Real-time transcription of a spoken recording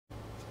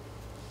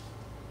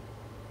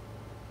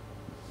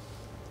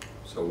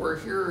So we're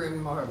here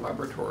in my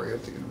laboratory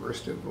at the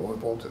University of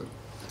Louisville to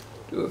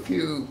do a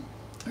few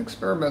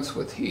experiments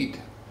with heat.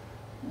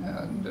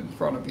 And in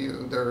front of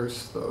you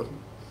there's the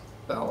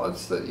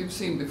ballots that you've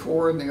seen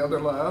before in the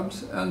other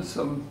labs and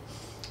some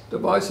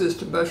devices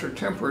to measure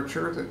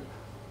temperature that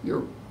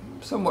you're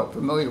somewhat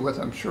familiar with.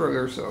 I'm sure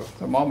there's a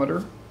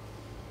thermometer,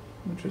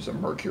 which is a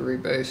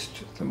mercury-based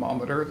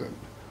thermometer that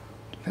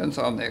depends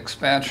on the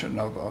expansion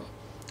of a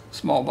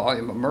small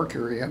volume of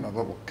mercury and a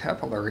little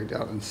capillary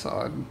down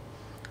inside.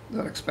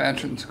 That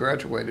expansion's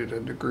graduated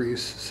in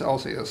degrees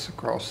Celsius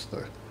across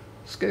the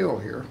scale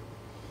here.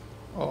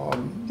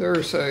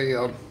 There's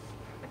a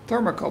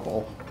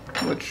thermocouple,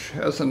 which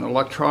has an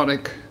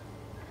electronic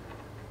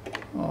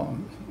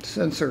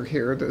sensor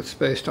here that's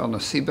based on the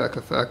Seebeck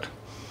effect.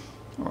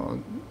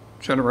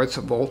 Generates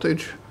a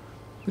voltage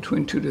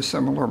between two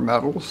dissimilar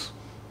metals,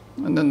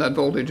 and then that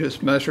voltage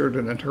is measured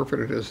and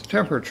interpreted as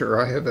temperature.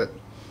 I have it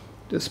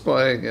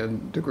displaying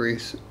in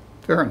degrees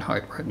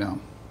Fahrenheit right now.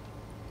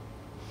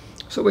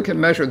 So we can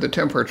measure the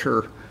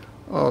temperature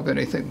of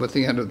anything with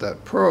the end of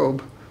that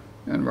probe,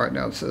 and right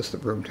now it says the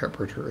room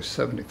temperature is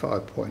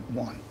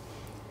 75.1.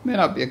 May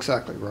not be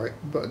exactly right,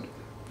 but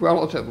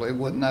relatively,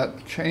 when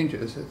that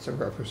changes, it's a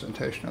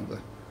representation of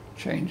the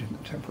change in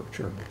the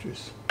temperature, which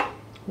is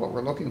what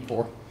we're looking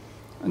for.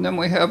 And then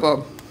we have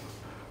a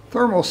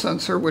thermal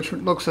sensor, which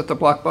looks at the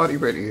black body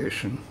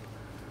radiation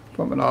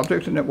from an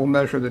object, and it will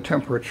measure the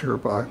temperature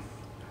by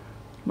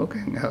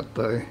looking at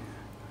the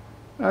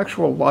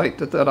actual light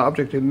that that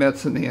object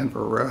emits in the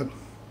infrared.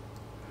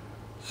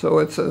 So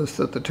it says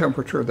that the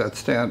temperature of that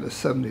stand is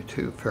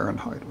 72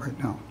 Fahrenheit right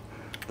now.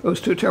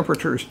 Those two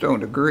temperatures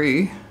don't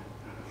agree,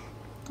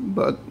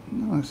 but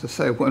as I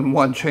say, when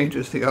one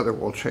changes, the other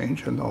will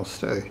change, and they'll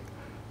stay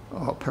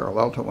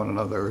parallel to one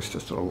another. It's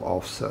just a little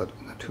offset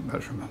in the two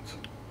measurements.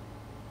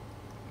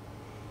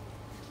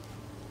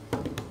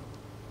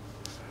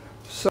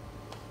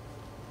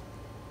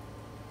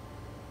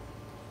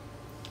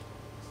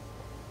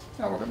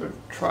 Now we're going to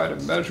try to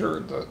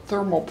measure the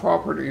thermal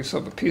properties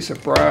of a piece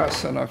of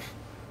brass, and I've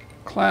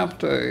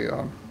clamped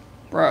a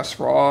brass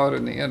rod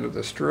in the end of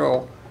this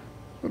drill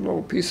with a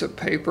little piece of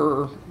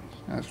paper,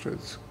 actually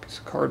it's a piece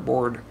of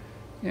cardboard,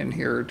 in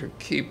here to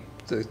keep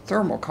the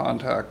thermal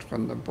contact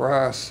from the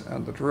brass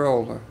and the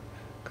drill, to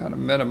kind of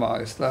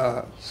minimize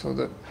that, so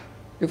that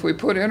if we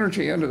put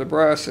energy into the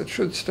brass, it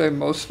should stay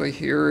mostly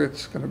here.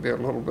 It's going to be a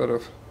little bit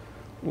of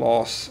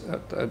loss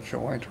at that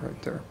joint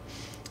right there.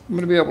 I'm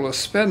going to be able to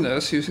spin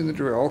this using the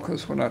drill,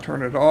 because when I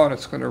turn it on,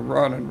 it's going to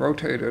run and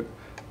rotate at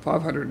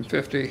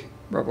 550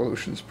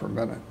 revolutions per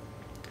minute.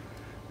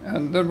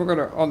 And then we're going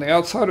to, on the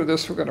outside of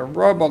this, we're going to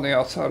rub on the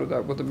outside of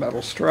that with a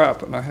metal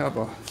strap. And I have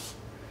a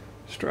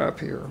strap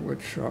here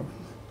which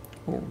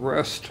will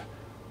rest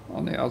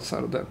on the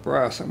outside of that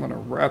brass. I'm going to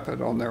wrap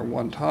it on there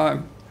one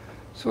time,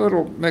 so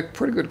it'll make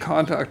pretty good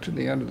contact to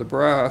the end of the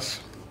brass.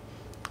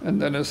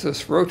 And then as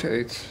this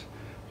rotates,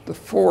 the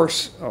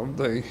force of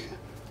the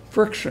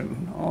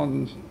friction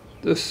on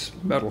this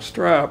metal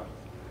strap,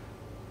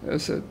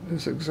 as it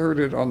is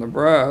exerted on the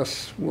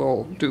brass,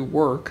 will do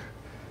work,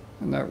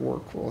 and that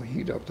work will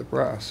heat up the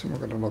brass, and we're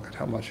going to look at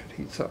how much it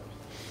heats up.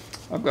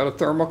 I've got a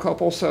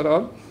thermocouple set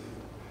up.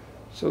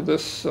 So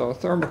this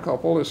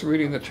thermocouple is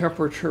reading the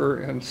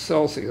temperature in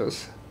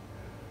Celsius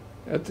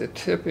at the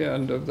tip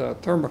end of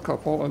that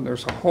thermocouple, and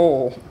there's a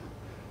hole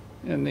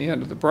in the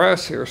end of the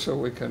brass here so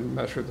we can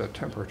measure that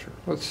temperature.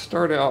 Let's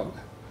start out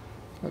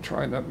by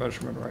trying that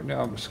measurement right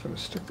now. I'm just going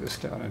to stick this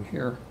down in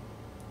here,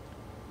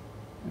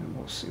 and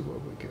we'll see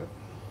what we get.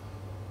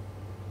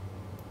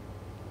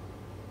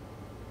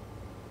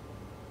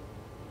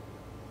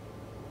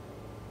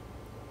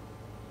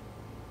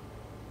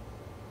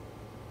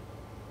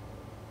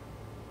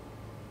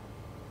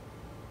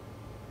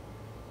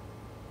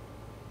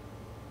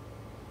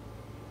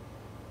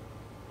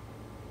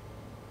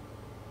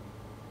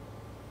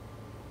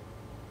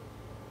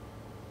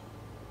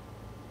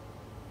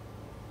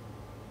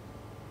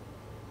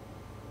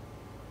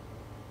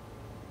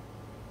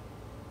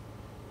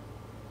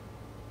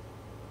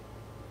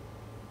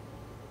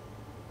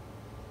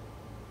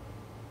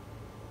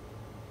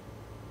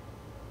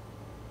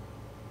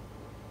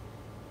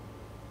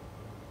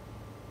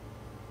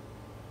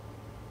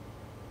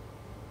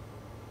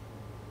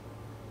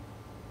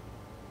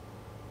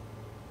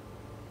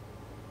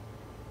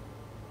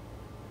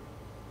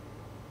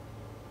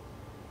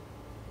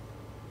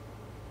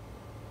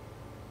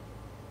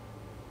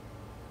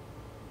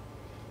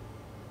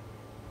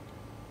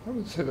 I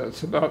would say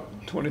that's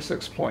about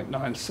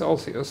 26.9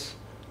 Celsius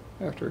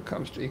after it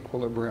comes to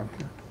equilibrium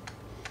here.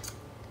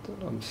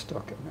 That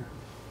unstuck in there.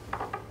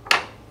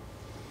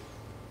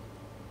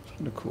 It's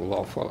going to cool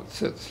off while it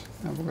sits.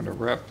 Now we're going to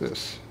wrap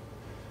this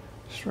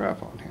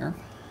strap on here.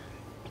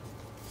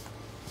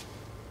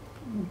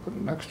 And put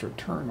an extra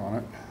turn on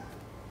it,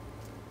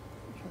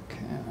 if I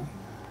can,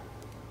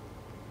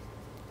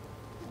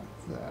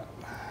 like that.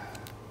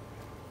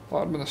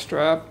 Bottom of the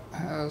strap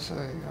has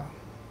a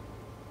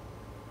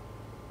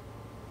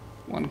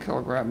 1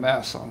 kilogram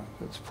mass on it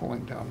that's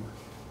pulling downward.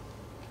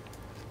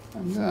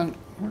 And then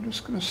we're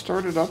just going to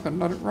start it up and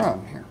let it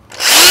run here.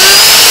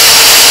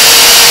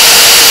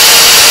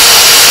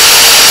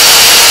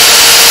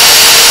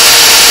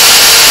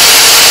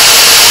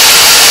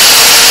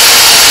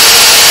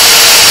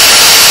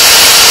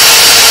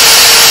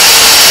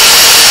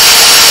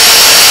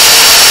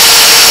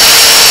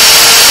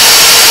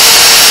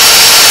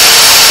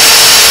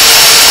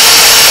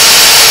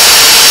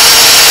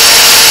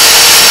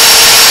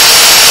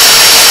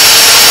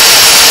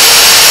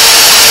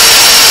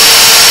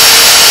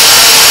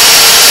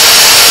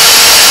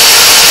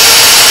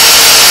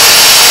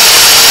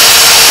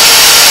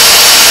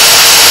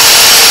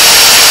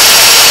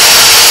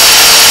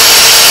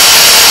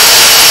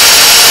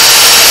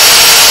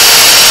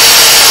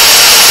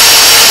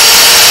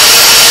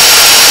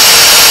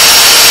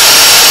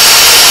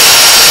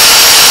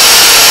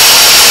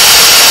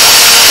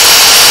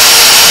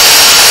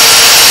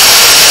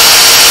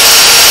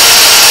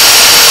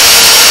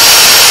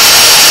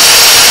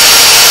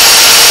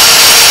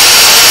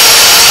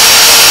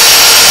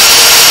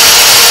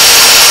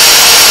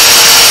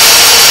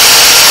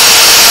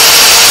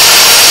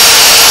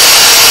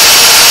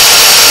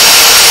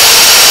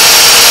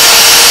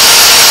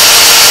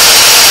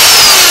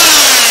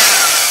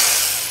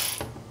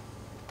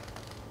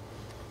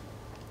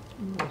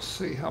 We'll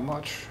see how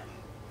much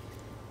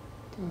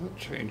that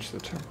changed the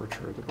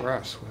temperature of the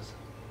brass with.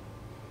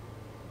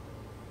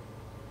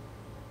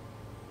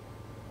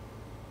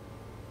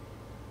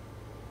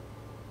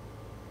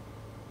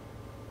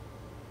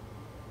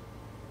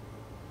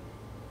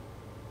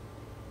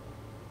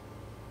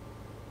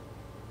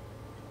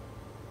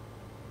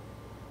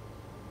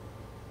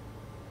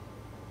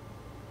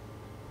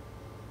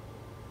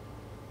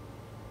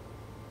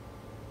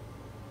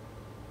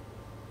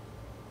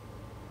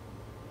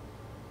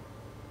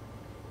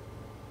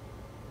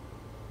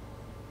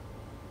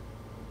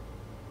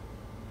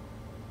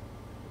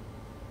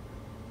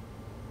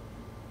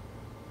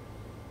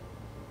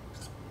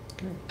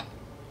 Okay.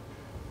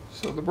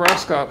 So the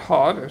brass got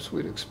hot, as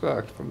we'd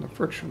expect. From the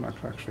friction, I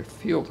can actually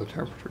feel the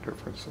temperature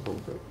difference a little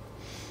bit.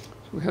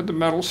 So we had the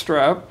metal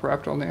strap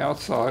wrapped on the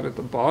outside. At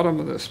the bottom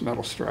of this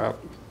metal strap,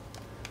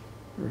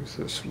 there's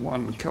this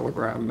 1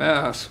 kilogram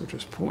mass, which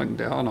is pulling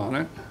down on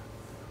it.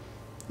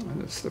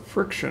 And it's the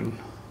friction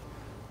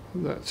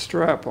of that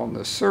strap on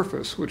this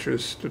surface, which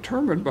is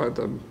determined by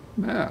the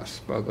mass,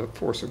 by the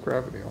force of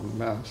gravity on the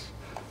mass,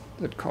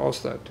 that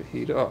caused that to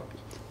heat up.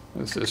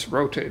 As this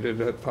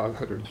rotated at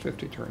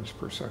 550 turns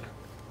per second.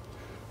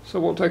 So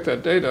we'll take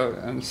that data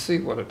and see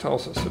what it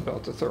tells us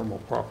about the thermal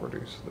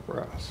properties of the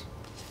brass.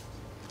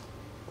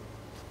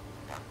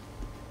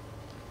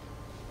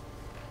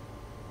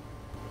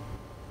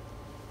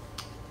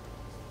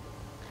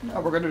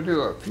 Now we're going to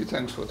do a few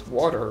things with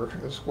water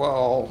as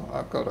well.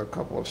 I've got a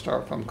couple of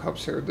styrofoam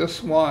cups here.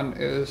 This one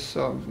is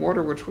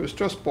water which was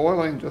just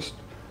boiling just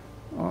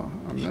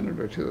a minute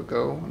or two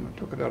ago when I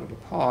took it out of the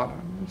pot.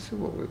 Let's see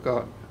what we've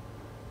got.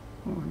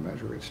 Well, I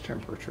measure its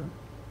temperature.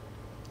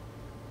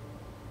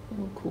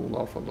 It'll cool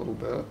off a little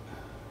bit.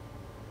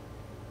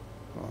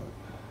 But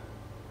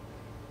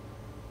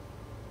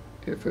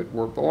if it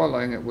were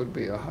boiling, it would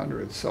be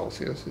 100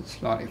 Celsius. It's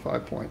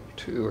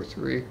 95.2 or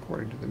 3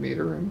 according to the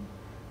meter. And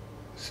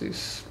see,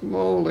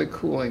 slowly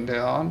cooling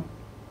down.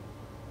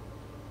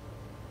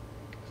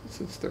 It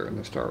sits there in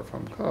the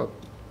styrofoam cup.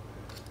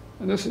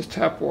 And this is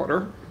tap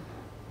water,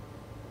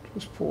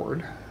 just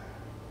poured.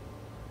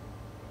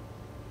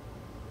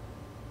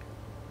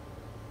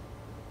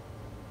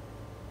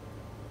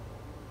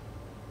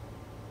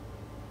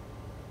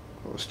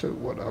 Close to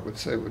what I would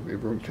say would be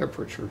room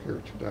temperature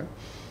here today.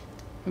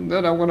 And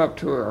then I went up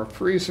to our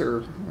freezer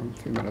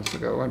a few minutes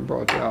ago and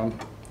brought down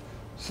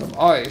some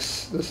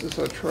ice. This is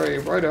a tray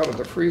right out of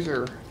the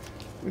freezer.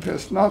 It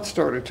has not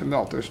started to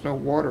melt. There's no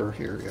water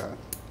here yet.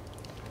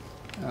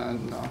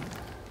 And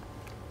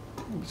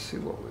let's see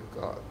what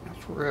we've got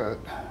for it.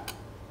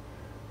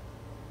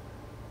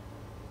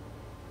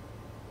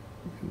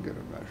 We can get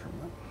a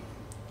measurement.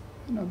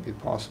 It might be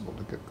possible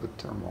to get good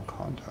thermal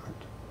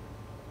contact.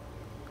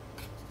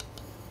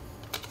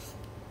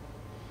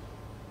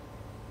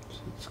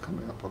 It's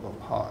coming up a little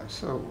high,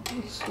 so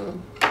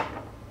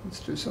let's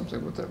do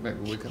something with that. Maybe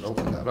we can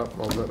open that up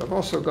a little bit. I've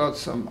also got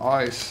some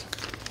ice,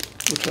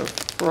 which I've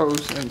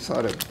froze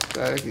inside a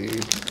baggie.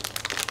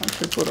 I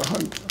actually put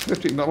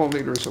 50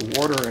 milliliters of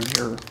water in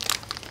here,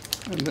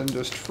 and then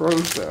just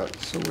froze that.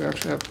 So we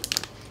actually have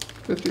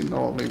 50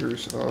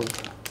 milliliters of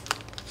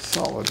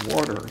solid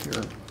water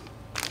here,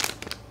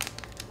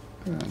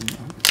 and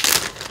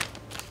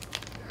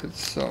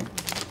it's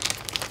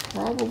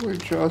probably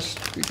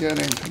just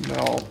beginning to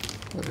melt,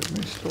 but it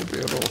may still be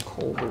a little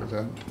colder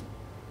than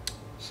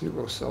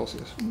 0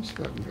 Celsius. Let me see if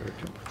I can get a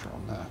temperature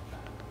on that.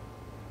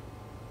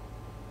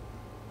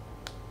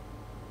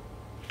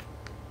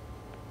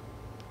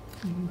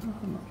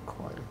 No, not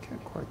quite. I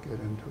can't quite get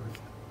into it.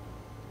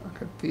 I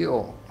could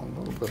feel a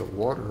little bit of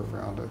water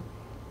around it.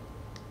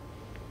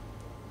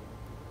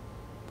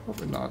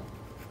 Probably not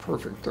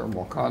perfect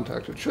thermal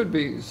contact. It should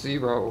be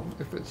 0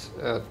 if it's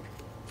at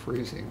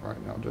freezing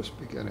right now, just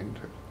beginning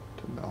to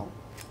to melt.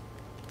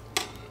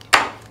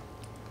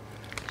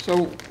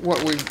 So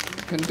what we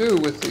can do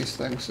with these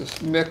things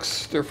is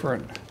mix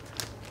different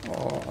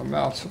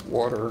amounts of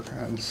water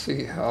and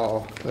see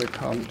how they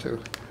come to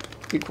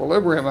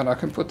equilibrium. And I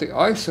can put the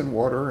ice in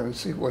water and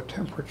see what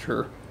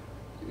temperature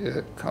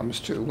it comes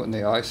to when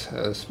the ice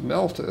has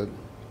melted.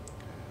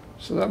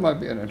 So that might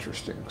be an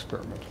interesting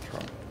experiment to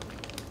try.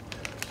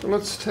 So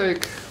let's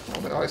take,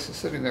 while the ice is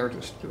sitting there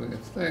just doing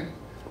its thing,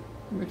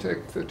 let me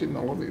take 50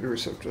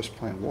 milliliters of just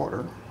plain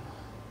water.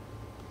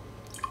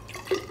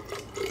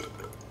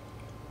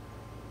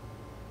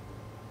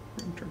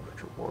 Room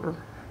temperature water.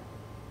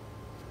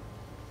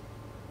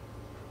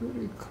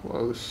 Pretty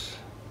close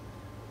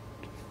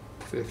to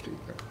 50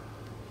 there.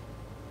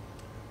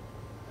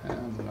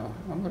 And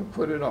I'm going to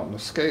put it on the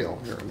scale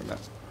here in a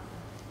minute.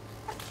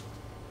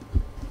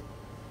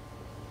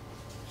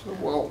 So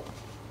we'll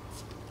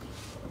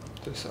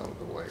put this out of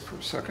the way for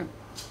a second.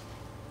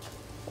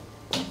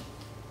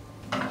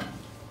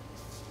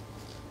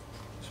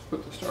 Just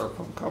put the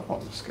styrofoam cup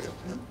on the scale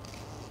here.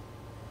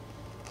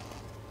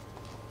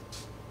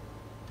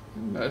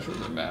 And measure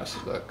the mass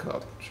of that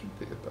cup. It should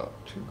be about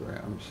 2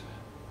 grams.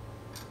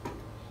 The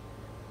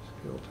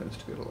scale tends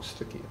to get a little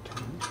sticky at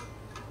times.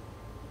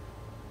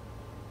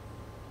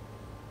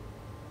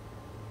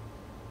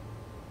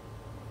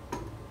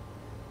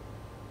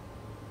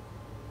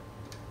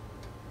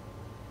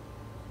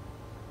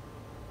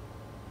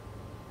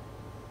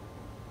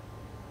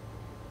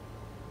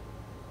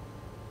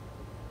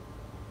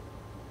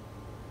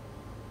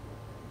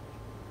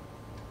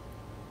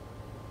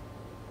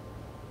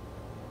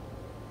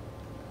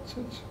 So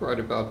it's right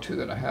about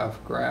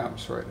 2.5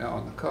 grams right now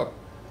in the cup.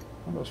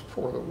 I'll just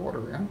pour the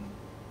water in.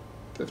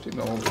 50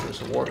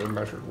 milliliters of water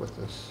measured with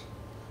this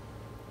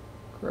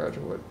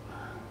graduate.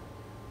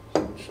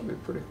 So it should be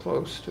pretty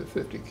close to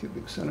 50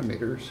 cubic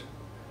centimeters.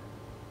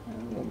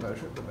 And we'll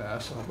measure the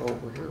mass. I'll go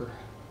over here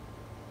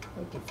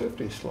at the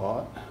 50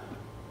 slot.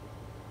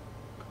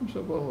 Comes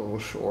up a little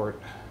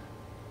short.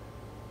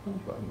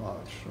 Not by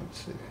much.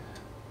 Let's see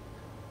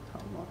how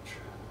much.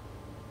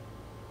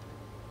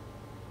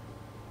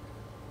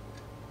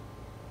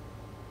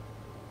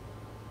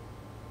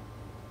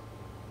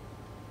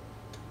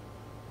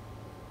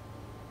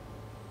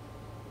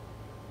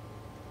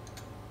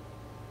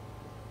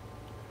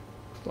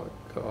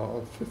 Like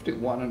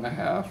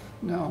 51.5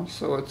 now,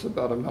 so it's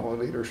about a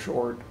milliliter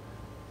short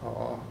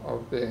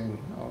of being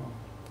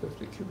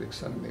 50 cubic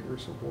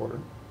centimeters of water.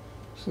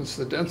 Since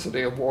the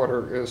density of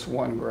water is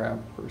 1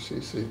 gram per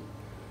cc,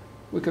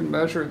 we can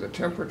measure the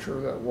temperature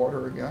of that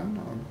water again,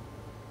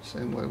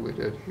 same way we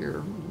did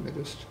here. Let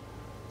me just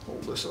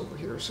hold this over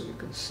here so you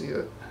can see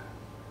it.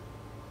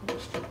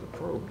 Just stick the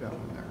probe down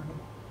in there.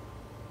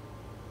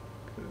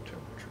 Get a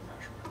temperature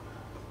measurement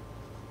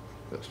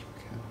best we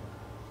can.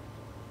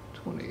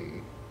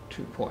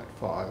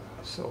 22.5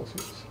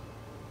 Celsius.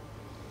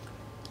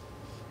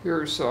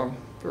 Here's some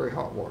very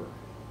hot water.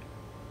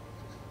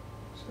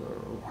 So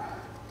I'm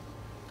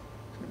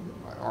going to get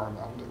my arm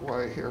out of the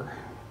way here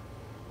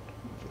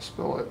to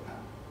spill it.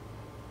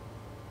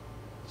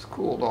 It's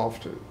cooled off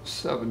to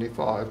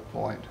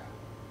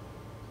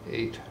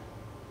 75.8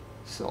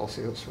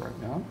 Celsius right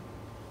now.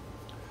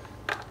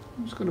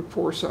 I'm just going to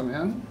pour some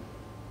in.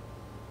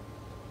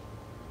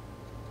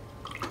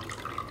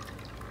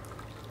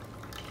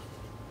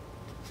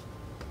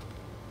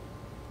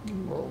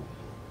 We'll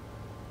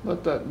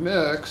let that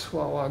mix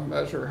while I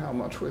measure how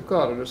much we've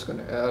got. I'm just going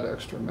to add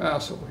extra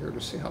mass over here to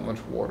see how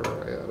much water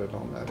I added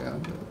on that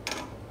end.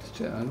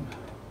 10,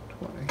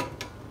 20,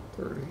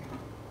 30,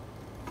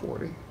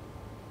 40.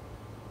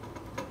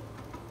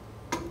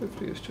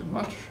 50 is too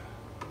much.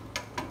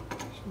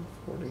 So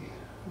 40,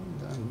 and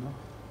then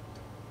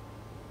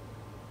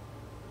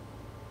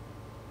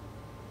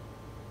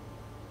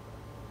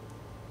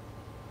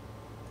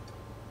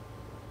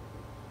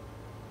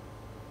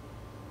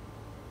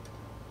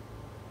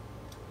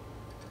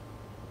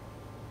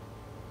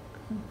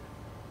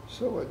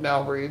so it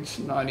now reads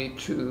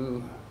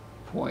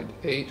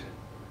 92.8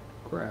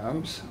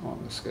 grams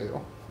on the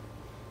scale.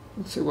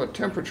 Let's see what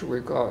temperature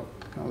we've got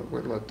now that we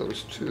let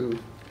those two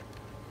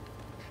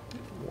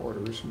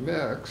waters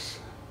mix.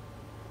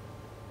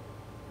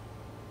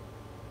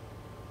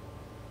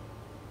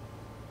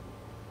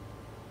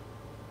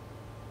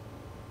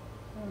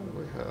 And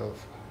we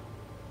have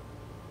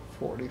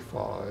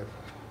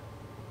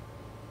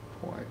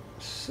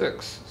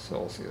 45.6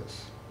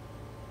 Celsius.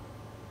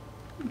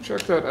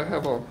 Check that. I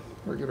have a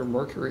regular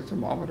mercury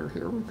thermometer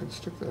here. We can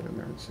stick that in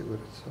there and see what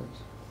it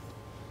says.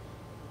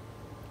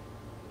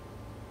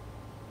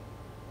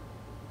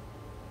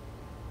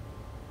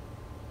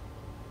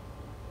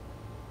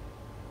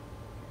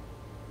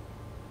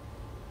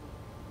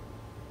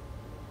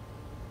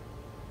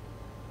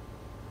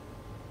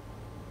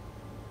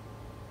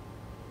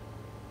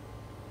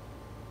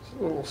 It's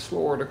a little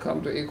slower to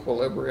come to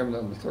equilibrium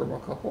than the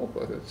thermocouple,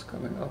 but it's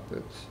coming up.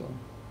 It's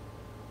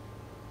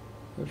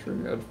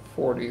measuring at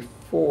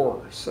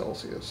 44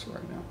 Celsius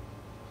right now.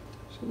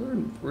 So they're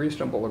in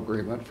reasonable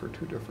agreement for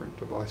two different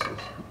devices.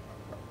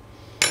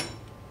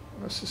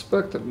 I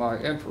suspect that my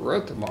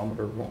infrared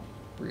thermometer won't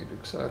read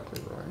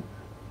exactly right.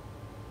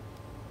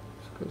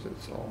 It's because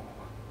it's all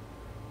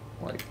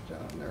white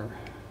down there.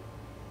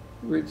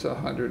 It reads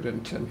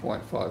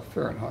 110.5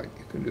 Fahrenheit.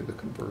 You can do the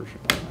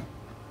conversion on that.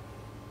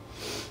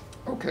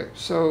 Okay,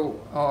 so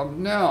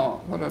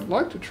now what I'd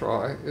like to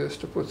try is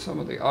to put some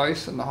of the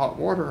ice in the hot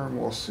water, and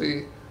we'll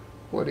see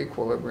what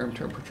equilibrium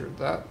temperature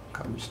that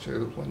comes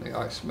to when the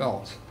ice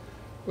melts.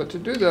 But to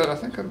do that, I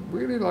think I'd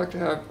really like to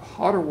have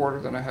hotter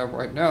water than I have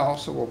right now,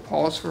 so we'll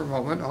pause for a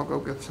moment. I'll go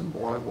get some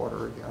boiling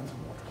water again,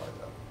 and we'll try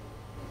that.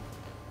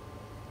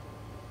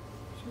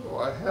 So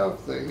I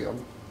have the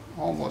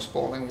almost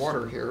boiling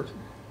water here.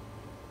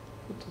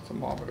 Put the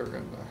thermometer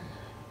in the,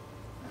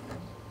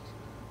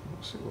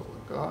 we'll see what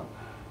we've got.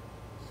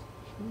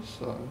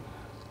 So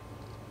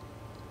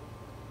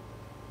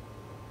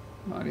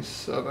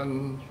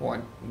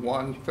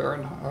 97.1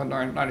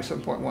 Fahrenheit,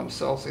 97.1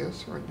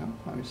 Celsius right now,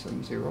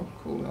 97.0,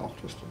 cooling off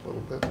just a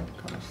little bit,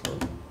 kind of slow.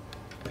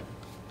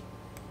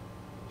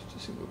 Just to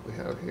see what we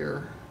have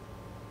here.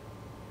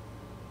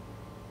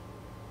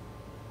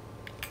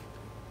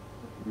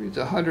 It reads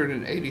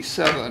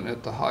 187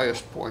 at the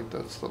highest point.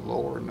 That's the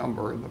lower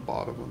number in the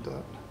bottom of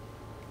that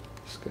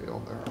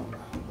scale there on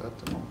that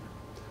thermometer.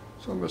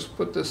 So I'm going to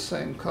put this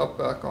same cup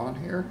back on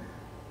here.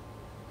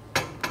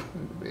 It's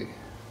going to be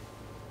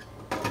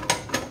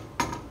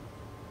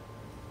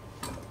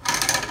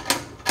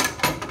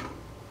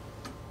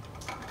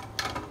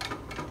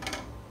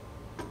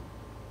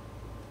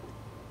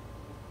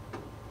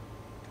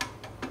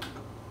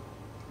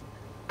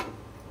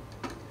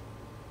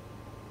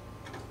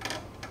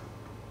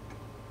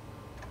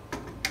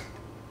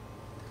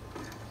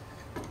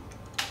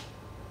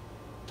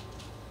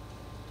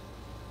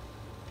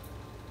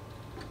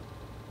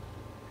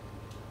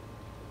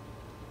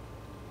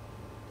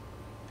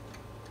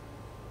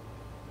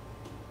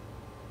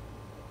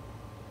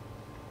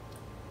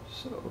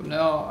so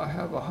now I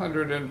have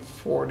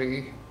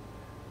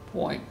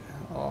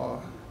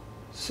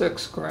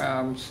 140.6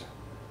 grams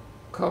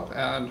cup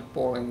and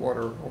boiling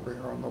water over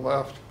here on the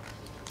left.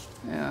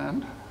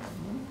 And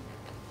I'm going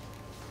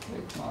to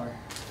take my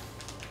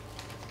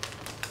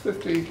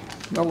 50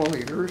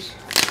 milliliters,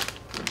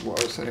 it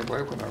was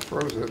anyway when I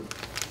froze it,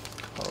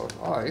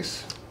 of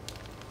ice.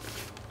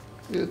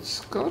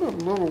 It's got a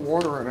little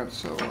water in it,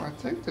 so I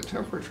think the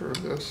temperature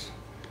of this,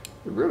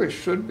 it really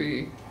should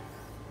be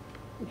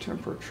the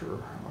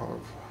temperature of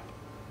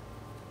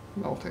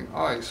melting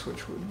ice,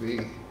 which would be,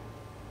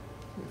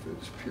 if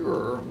it's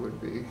pure,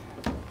 would be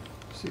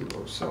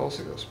 0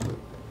 Celsius, but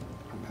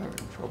I'm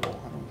having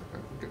trouble. I don't think I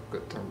can get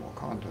good thermal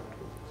contact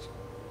with it, so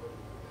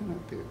it may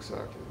not be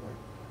exactly right.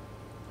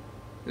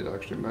 It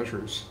actually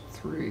measures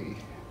 3,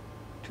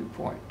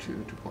 2.2,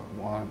 2.1,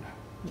 1.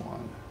 So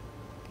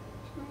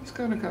it's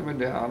kind of coming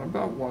down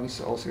about 1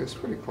 Celsius,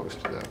 pretty close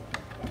to that.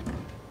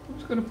 I'm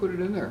just going to put it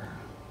in there.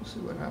 We'll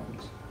see what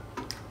happens.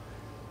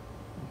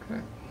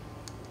 Okay.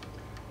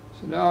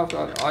 So now I've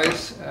got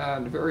ice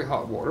and very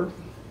hot water.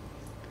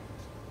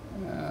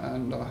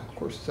 And of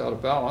course it's out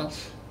of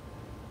balance.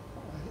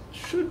 It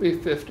should be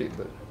 50,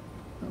 but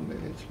no,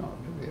 maybe it's not.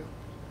 Maybe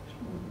it's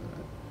more than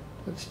that.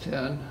 That's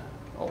 10.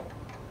 Oh,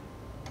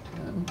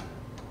 10,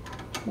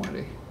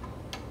 20,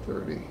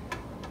 30,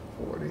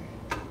 40,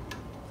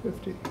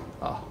 50.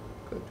 Ah,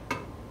 good.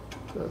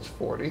 So that's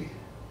 40.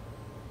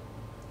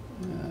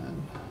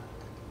 And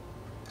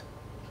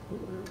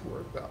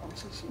where it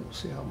balances. We'll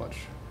see how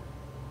much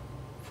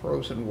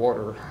frozen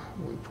water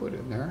we put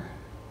in there.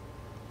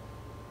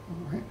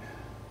 All right.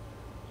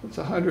 So it's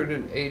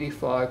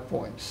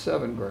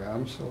 185.7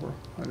 grams, or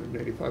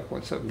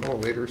 185.7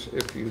 milliliters.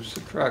 If you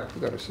subtract,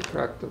 we've got to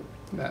subtract the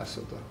mass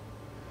of the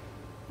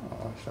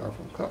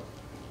styrofoam cup.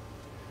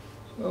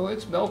 So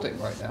it's melting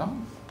right now.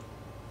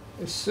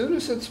 As soon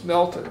as it's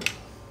melted,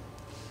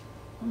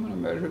 I'm going to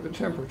measure the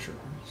temperature.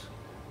 It's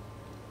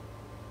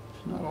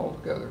not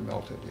altogether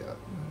melted yet.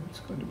 It's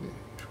going to be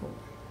shortly.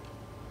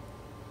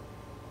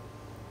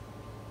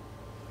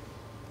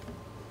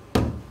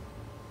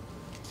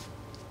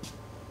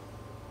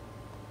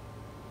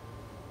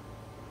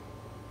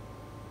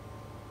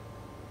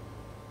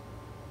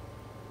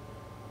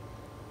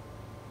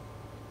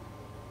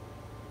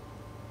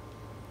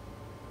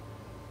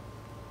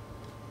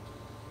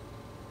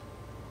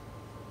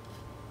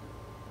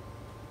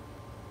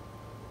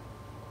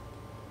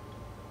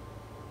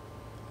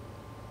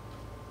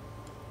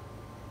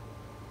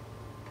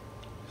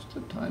 The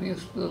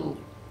tiniest little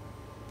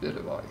bit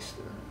of ice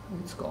there.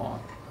 It's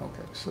gone.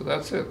 Okay, so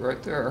that's it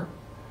right there.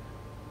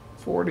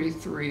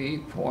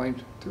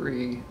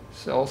 43.3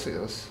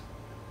 Celsius,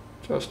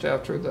 just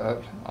after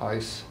that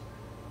ice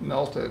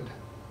melted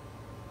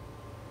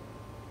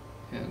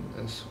in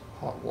this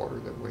hot water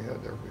that we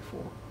had there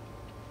before.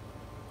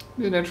 It'll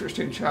be an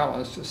interesting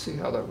challenge to see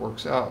how that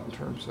works out in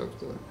terms of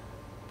the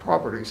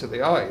properties of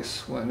the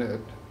ice when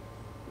it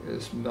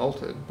is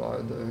melted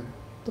by the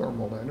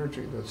thermal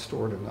energy that's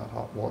stored in that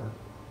hot water.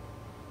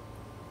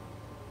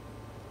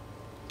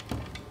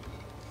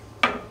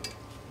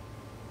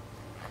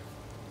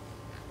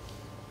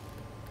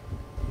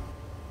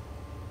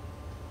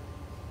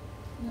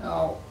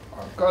 Now,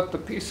 I've got the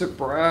piece of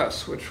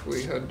brass which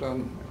we had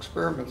done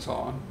experiments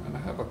on, and I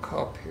have a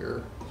cup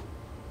here,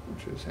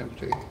 which is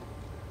empty.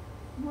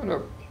 I'm going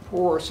to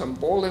pour some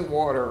boiling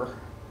water,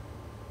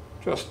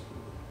 just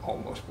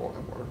almost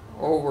boiling water,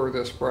 over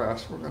this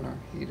brass. We're going to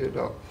heat it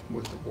up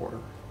with the water.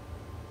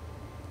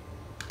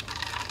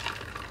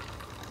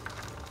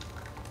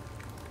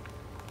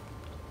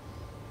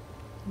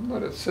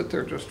 Let it sit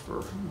there just for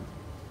a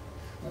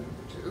minute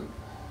or two.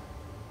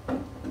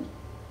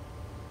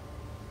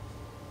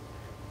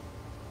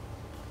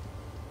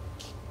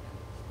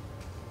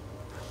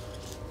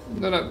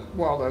 And then,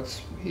 while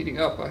that's heating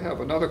up, I have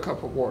another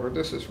cup of water.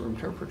 This is room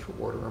temperature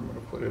water. I'm going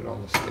to put it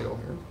on the scale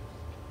here.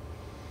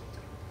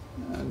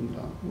 And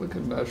we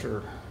can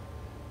measure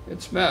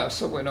its mass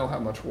so we know how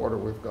much water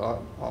we've got.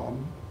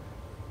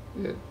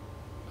 The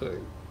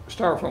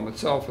styrofoam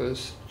itself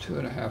is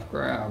 2.5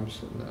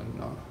 grams, and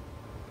then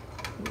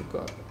we've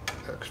got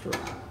extra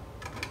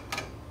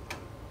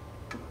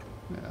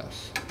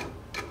mass.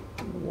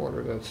 In the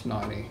water, that's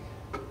 90.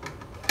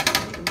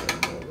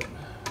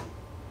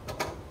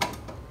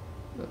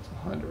 That's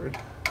 100,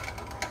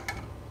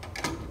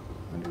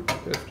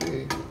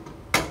 150.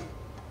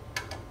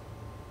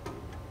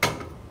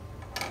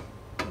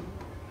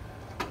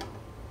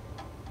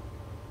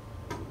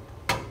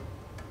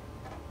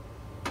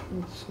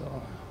 It's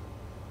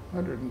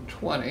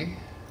 120.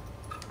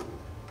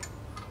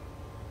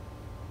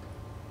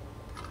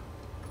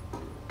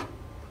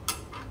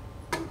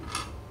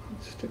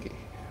 It's sticky.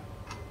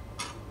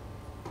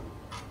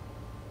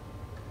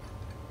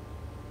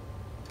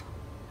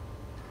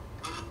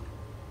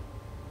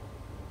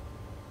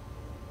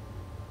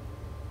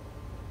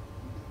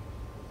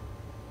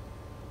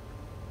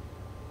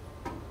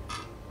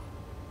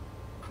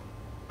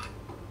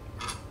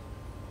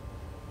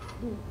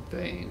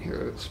 Vein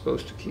here that's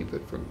supposed to keep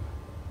it from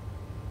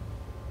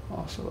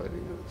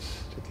oscillating.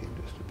 It's sticking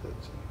just a bit.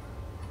 So.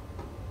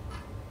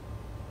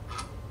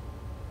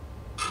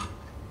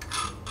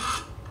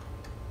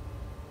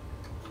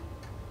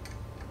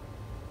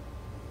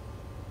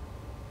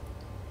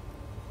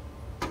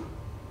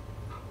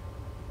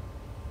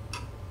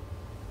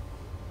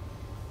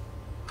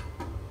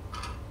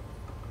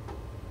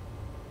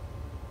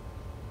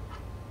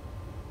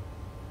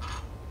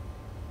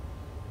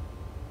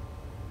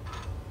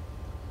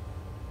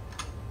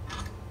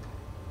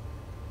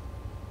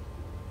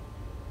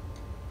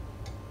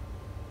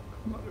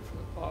 From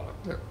the bottom.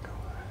 There we go.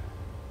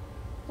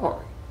 All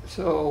right,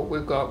 so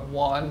we've got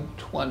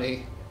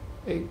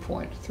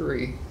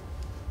 128.3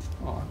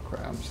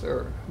 grams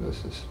there.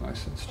 This is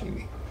nice and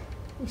steamy.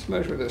 Let's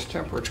measure this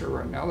temperature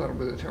right now. That'll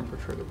be the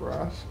temperature of the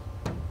brass.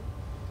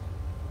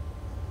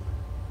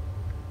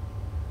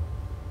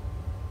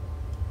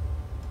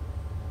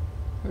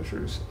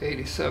 Measures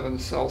 87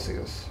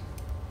 Celsius.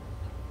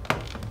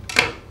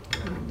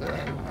 And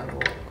then I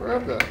will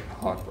grab that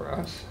hot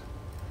brass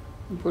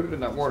and put it in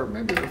that water.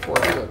 Maybe before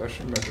I do that, I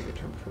should measure the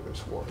temperature of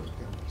this water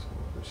again. So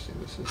let's see,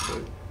 this is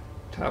the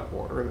tap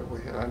water that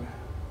we had.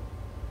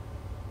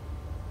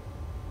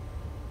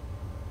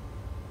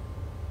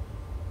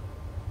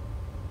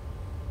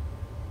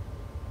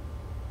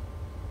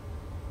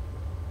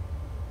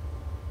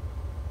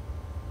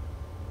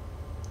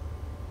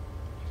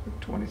 So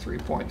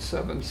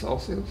 23.7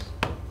 Celsius.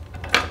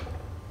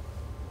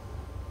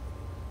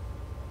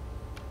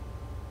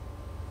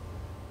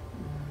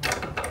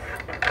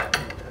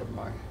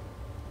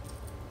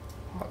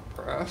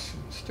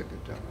 And stick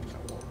it down in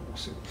that water. We'll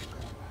see what we've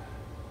got.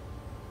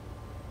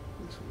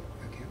 This way,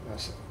 I can't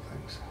mess up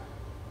things.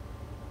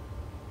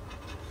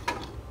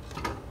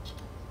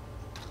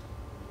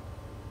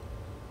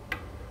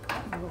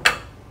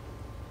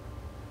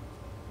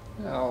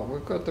 Now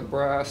we've got the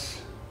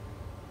brass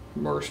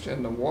immersed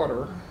in the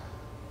water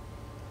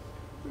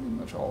pretty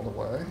much all the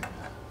way.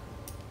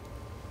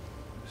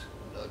 Just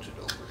nudge it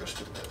over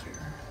just a bit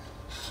here.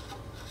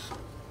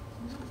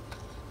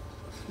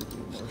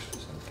 Immersed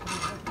as I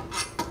can.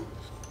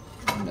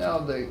 Now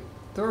the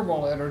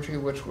thermal energy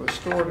which was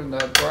stored in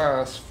that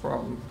brass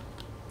from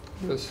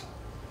this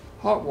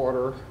hot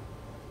water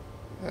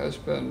has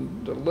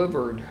been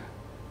delivered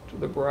to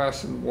the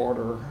brass and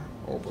water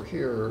over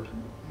here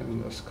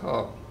in this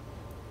cup,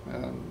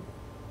 and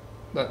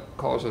that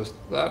causes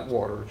that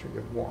water to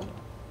get warmer.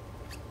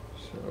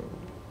 So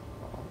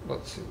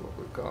let's see what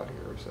we've got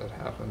here as that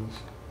happens.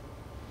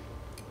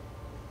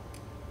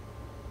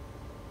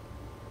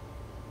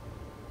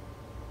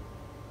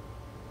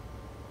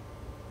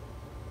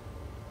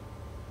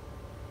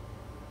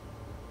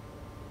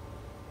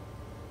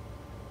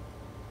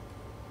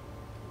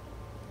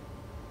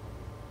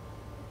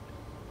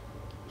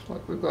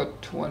 Like we've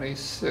got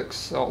 26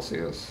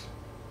 Celsius.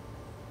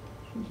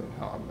 This isn't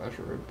how I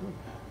measure it, but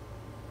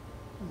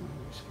let me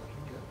see if I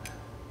can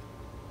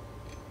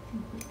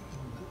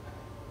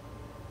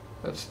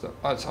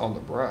get. That's on the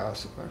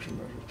brass. It actually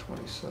measures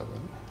 27.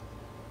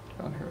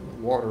 Down here in the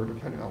water,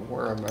 depending on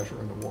where I measure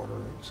in the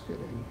water, it's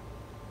getting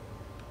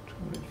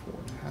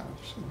 24.5.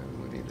 So maybe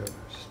we need to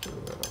stir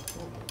that up a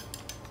little bit.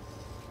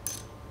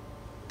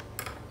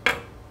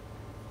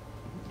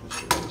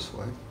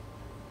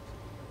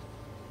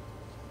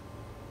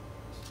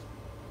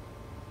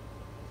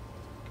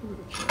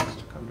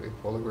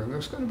 equilibrium.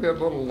 There's going to be a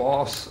little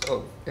loss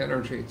of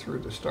energy through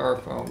the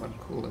styrofoam and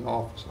cooling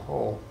off as a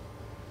whole,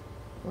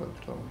 but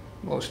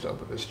most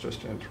of it is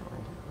just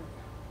internal.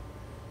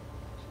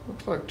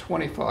 Looks like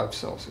 25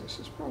 Celsius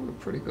is probably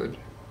pretty good.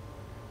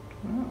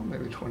 Well,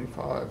 maybe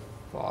 25.5,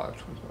 25.6,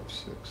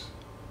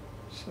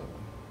 7.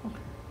 Okay.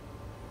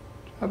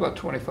 How about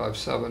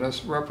 25.7?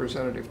 That's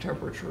representative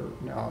temperature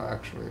now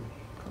actually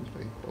comes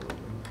to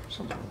equilibrium,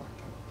 something like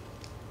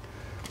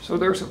that. So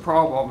there's a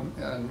problem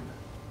in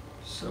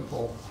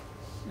simple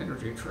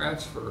energy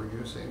transfer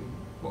using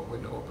what we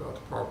know about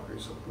the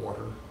properties of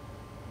water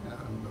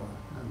and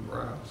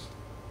brass.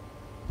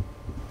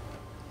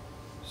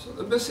 So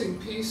the missing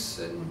piece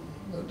in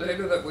the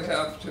data that we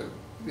have to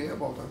be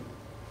able to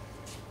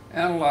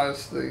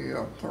analyze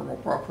the thermal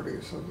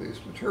properties of these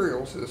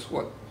materials is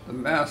what the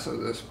mass of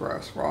this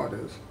brass rod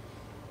is.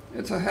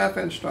 It's a 1/2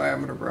 inch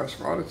diameter brass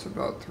rod. It's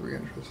about 3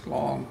 inches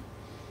long.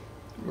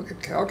 We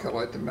could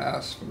calculate the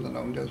mass from the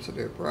known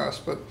density of brass,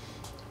 but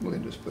we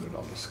can just put it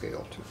on the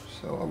scale too.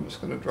 So I'm just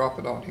going to drop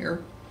it on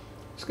here.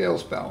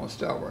 Scale's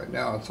balanced out right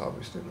now. It's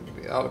obviously going to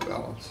be out of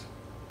balance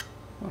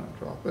when I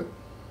drop it.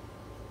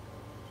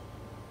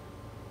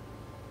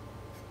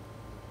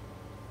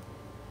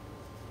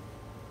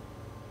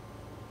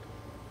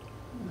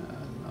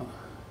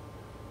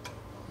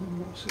 And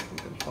we'll see if we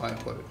can find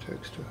what it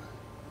takes to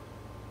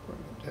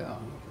bring it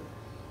down.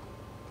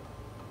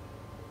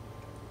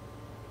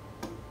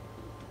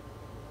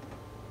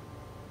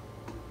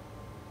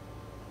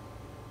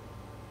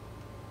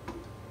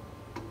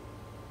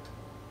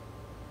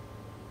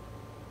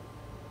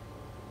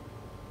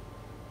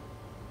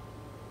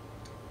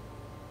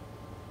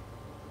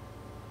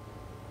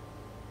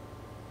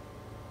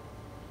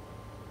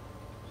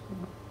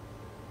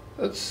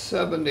 That's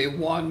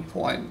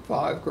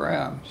 71.5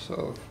 grams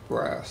of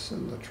brass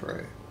in the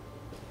tray.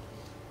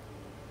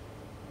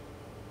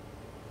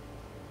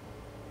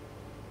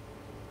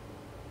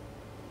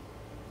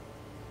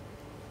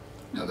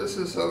 Now this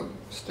is a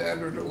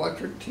standard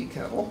electric tea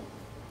kettle.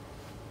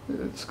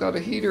 It's got a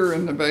heater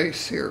in the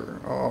base here.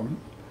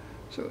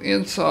 So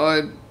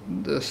inside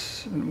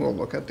this, and we'll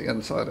look at the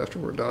inside after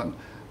we're done,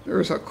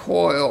 there's a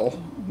coil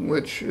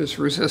which is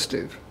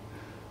resistive.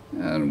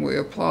 And we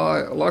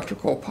apply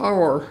electrical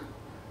power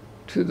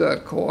to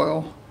that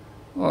coil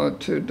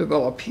to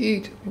develop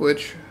heat,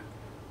 which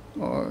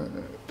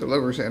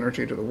delivers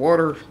energy to the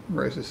water,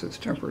 raises its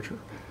temperature.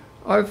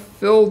 I've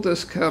filled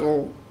this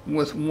kettle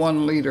with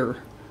 1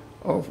 liter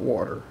of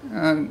water,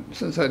 and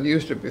since I'd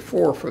used it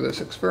before for this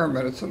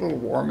experiment, it's a little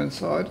warm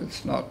inside.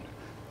 It's not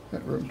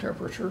at room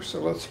temperature, so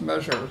let's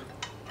measure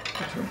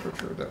the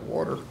temperature of that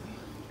water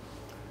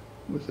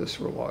with this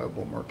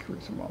reliable mercury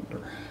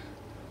thermometer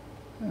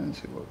and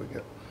see what we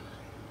get.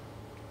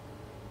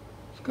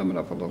 Coming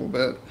up a little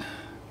bit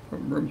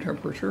from room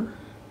temperature.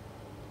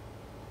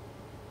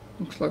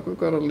 Looks like we've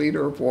got a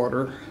liter of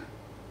water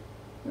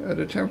at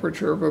a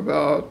temperature of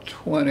about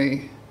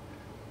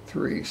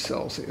 23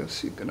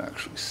 Celsius. You can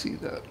actually see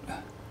that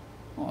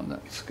on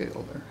that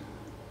scale there.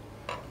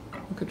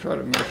 We could try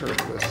to measure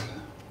it with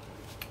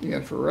the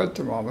infrared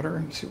thermometer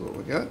and see what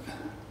we get.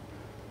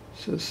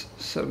 This is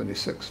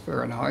 76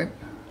 Fahrenheit.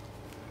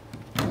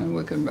 And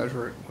we can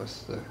measure it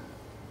with the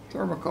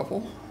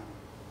thermocouple.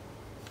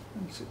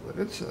 Let's see what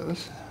it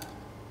says.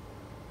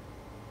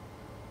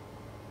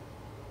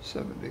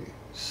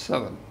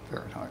 77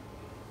 Fahrenheit.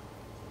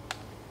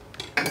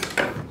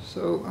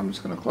 So I'm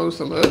just going to close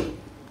the lid,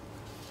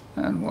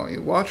 and while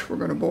you watch, we're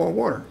going to boil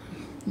water.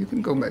 You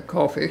can go make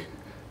coffee.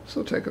 This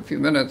will take a few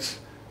minutes.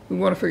 We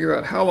want to figure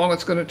out how long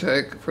it's going to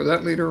take for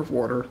that liter of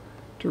water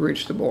to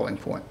reach the boiling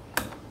point.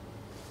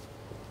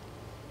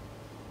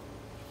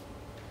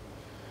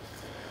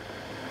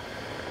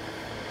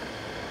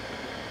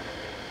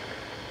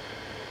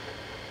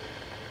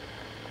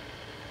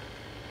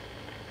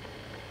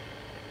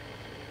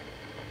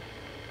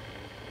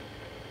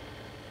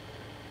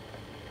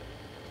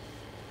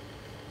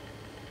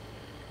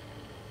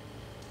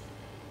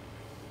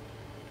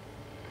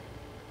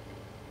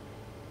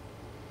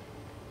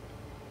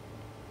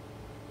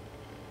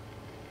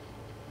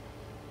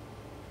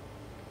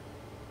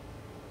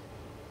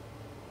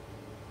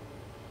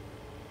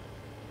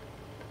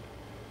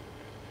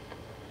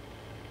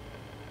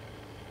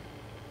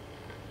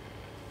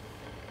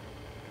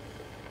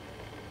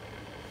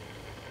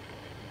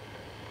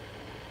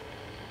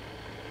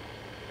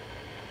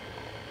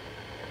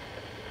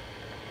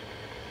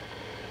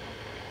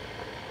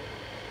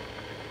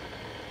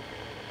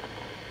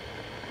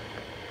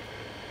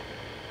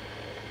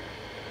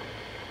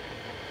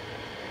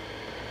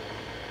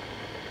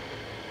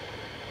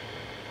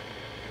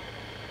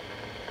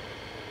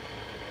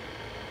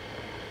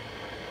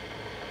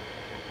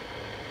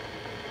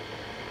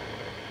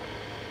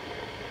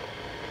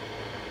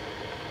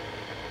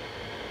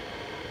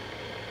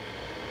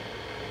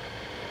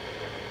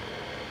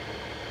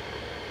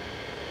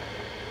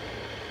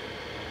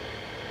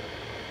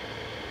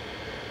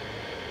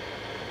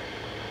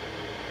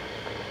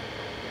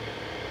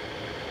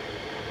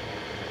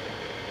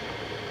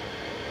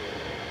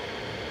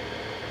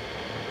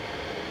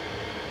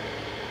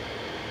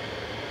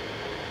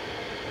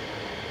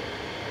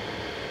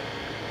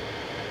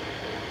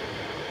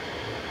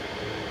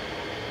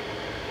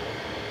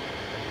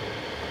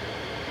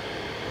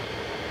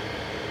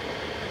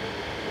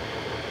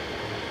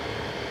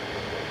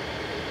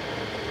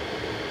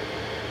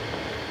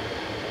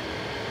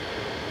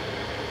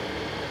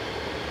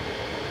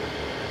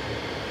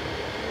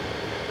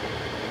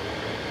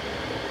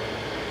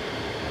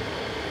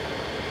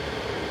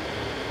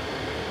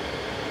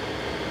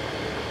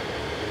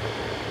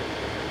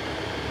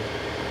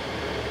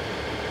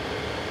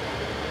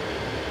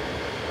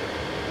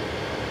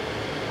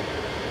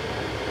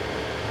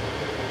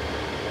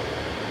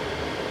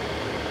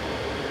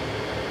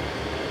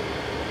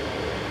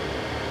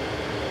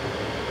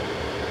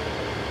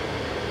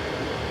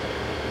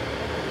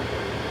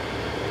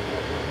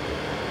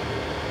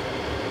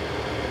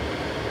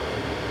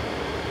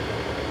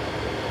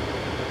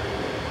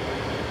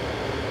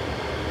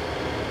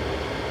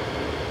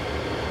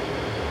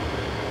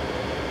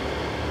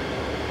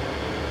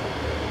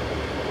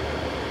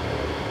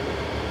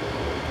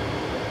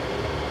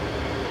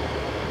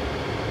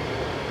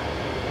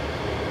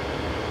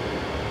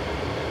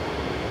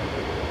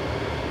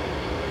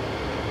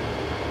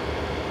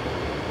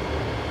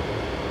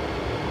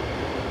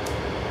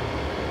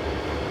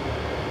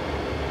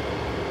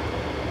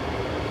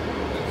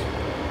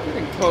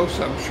 Getting close,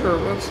 I'm sure.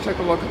 Let's take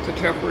a look at the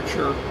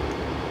temperature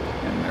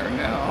in there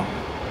now.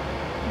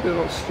 A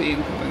little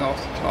steam coming off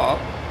the top.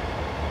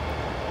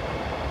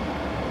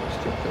 Let's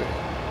get the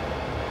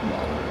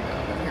thermometer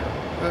down in here a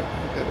little bit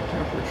and get a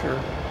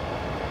temperature.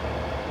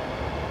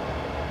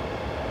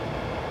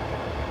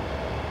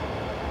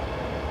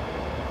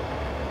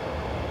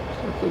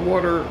 So the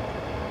water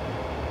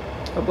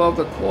above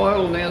the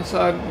coil on the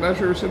inside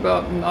measures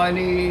about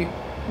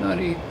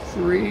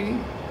 93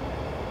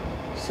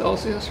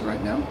 Celsius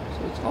right now,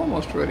 so it's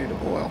almost ready to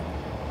boil.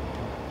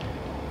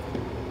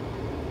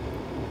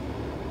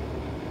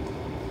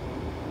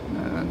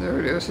 And there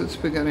it is, it's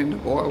beginning to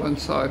boil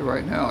inside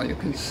right now. You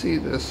can see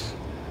this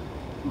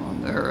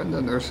on there, and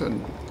then there's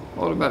an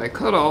automatic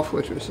cutoff,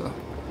 which is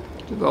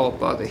developed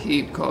by the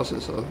heat,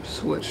 causes a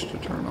switch to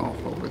turn off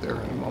over there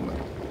in a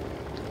moment.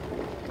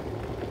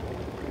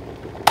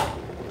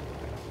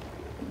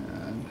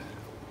 And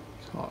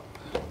it's hot.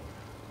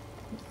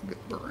 I'll get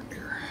burned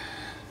here.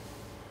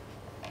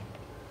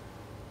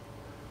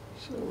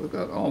 So we've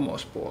got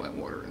almost boiling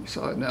water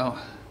inside now,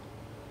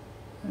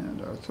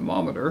 and our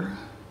thermometer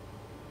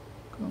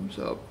comes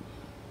up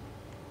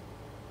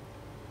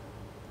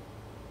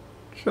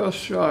just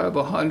shy of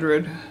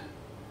 100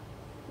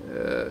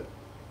 at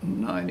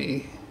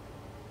 90,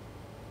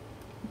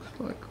 looks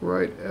like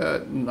right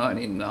at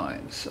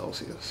 99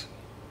 Celsius.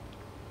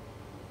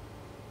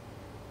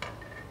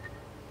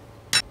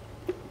 So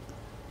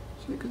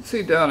you can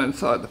see down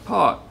inside the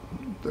pot,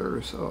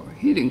 there's a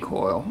heating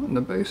coil in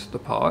the base of the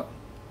pot.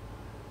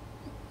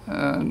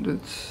 And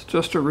it's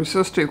just a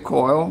resistive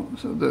coil,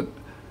 so that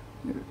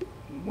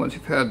once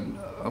you've had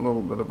a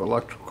little bit of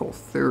electrical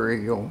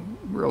theory, you'll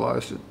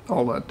realize that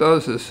all that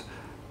does is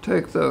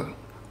take the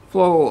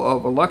flow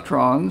of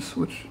electrons,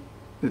 which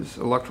is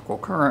electrical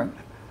current,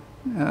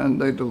 and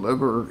they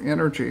deliver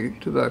energy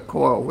to that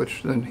coil,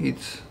 which then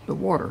heats the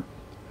water.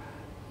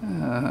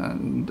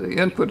 And the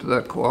input to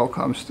that coil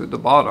comes through the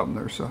bottom.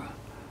 There's a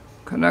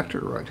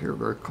connector right here,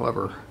 very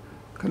clever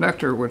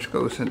connector, which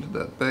goes into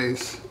that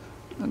base.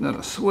 And then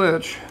a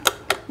switch,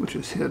 which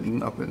is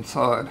hidden up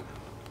inside,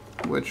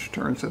 which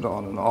turns it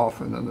on and off,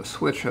 and then the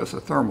switch has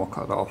a thermal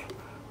cutoff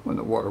when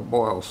the water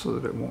boils so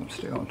that it won't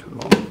stay on too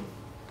long.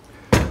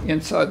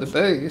 Inside the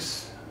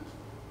base,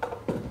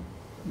 let me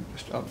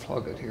just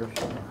unplug it here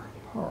from our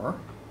power.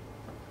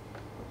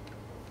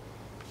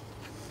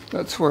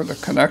 That's where the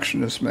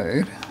connection is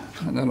made.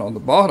 And then on the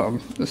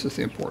bottom, this is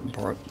the important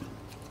part,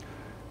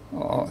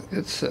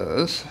 it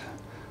says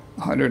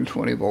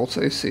 120 volts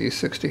AC,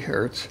 60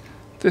 hertz,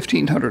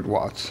 1500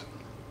 watts.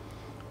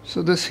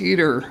 So this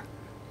heater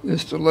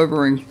is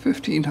delivering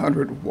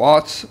 1500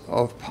 watts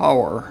of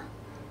power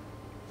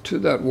to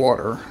that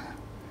water,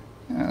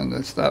 and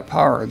it's that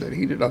power that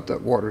heated up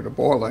that water to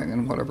boiling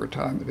in whatever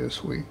time it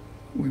is we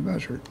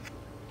measured.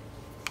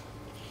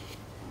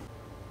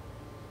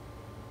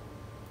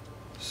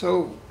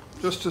 So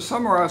just to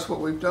summarize what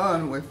we've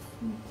done,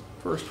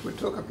 first we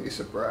took a piece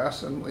of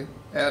brass and we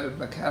added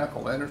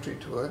mechanical energy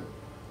to it.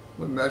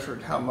 We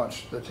measured how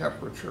much the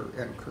temperature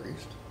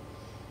increased.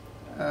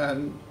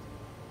 And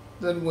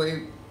then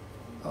we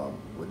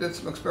did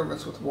some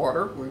experiments with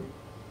water. We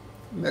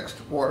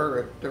mixed water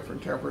at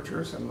different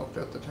temperatures and looked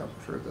at the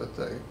temperature that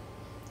they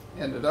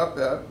ended up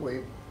at.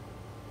 We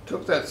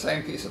took that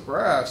same piece of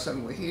brass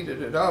and we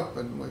heated it up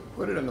and we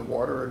put it in the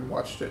water and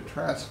watched it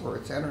transfer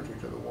its energy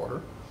to the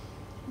water.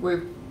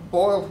 We've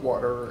boiled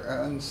water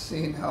and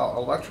seen how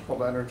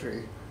electrical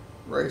energy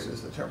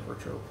raises the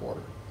temperature of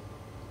water.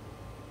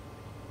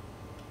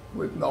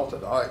 We've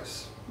melted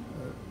ice.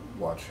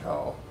 Watch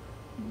how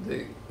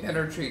the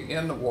energy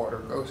in the water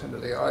goes into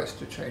the ice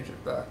to change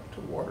it back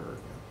to water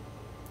again.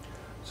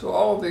 So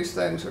all of these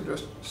things are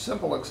just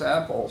simple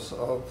examples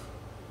of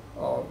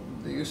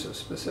the use of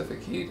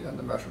specific heat and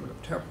the measurement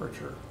of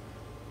temperature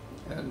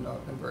in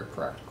very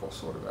practical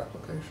sort of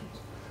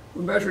applications.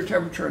 We measure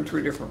temperature in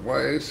 3 different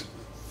ways.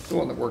 The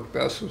one that worked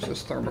best was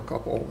this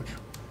thermocouple, which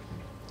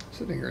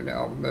sitting here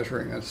now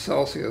measuring in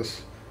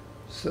Celsius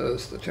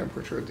says the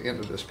temperature at the end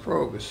of this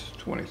probe is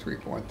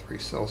 23.3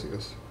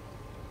 Celsius.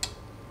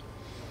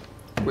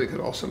 We could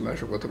also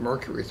measure with a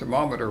mercury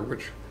thermometer,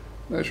 which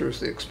measures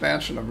the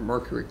expansion of a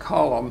mercury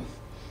column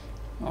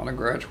on a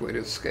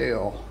graduated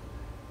scale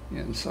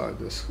inside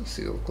this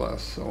sealed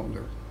glass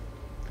cylinder.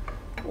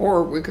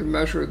 Or we could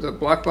measure the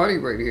black body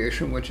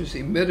radiation, which is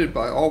emitted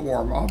by all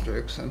warm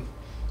objects, and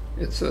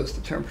it says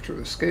the temperature of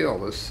the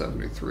scale is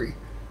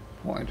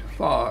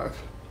 73.5.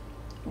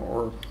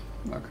 Or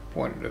I could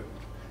point it at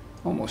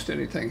almost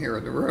anything here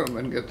in the room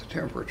and get the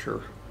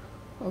temperature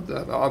of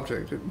that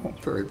object. It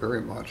won't vary very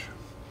much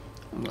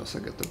unless I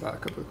get the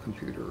back of a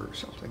computer or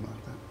something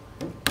like that.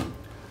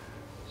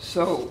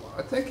 So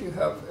I think you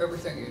have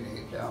everything you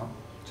need now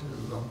to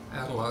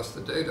analyze the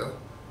data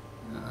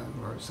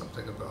and learn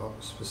something about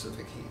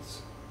specific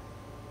heats.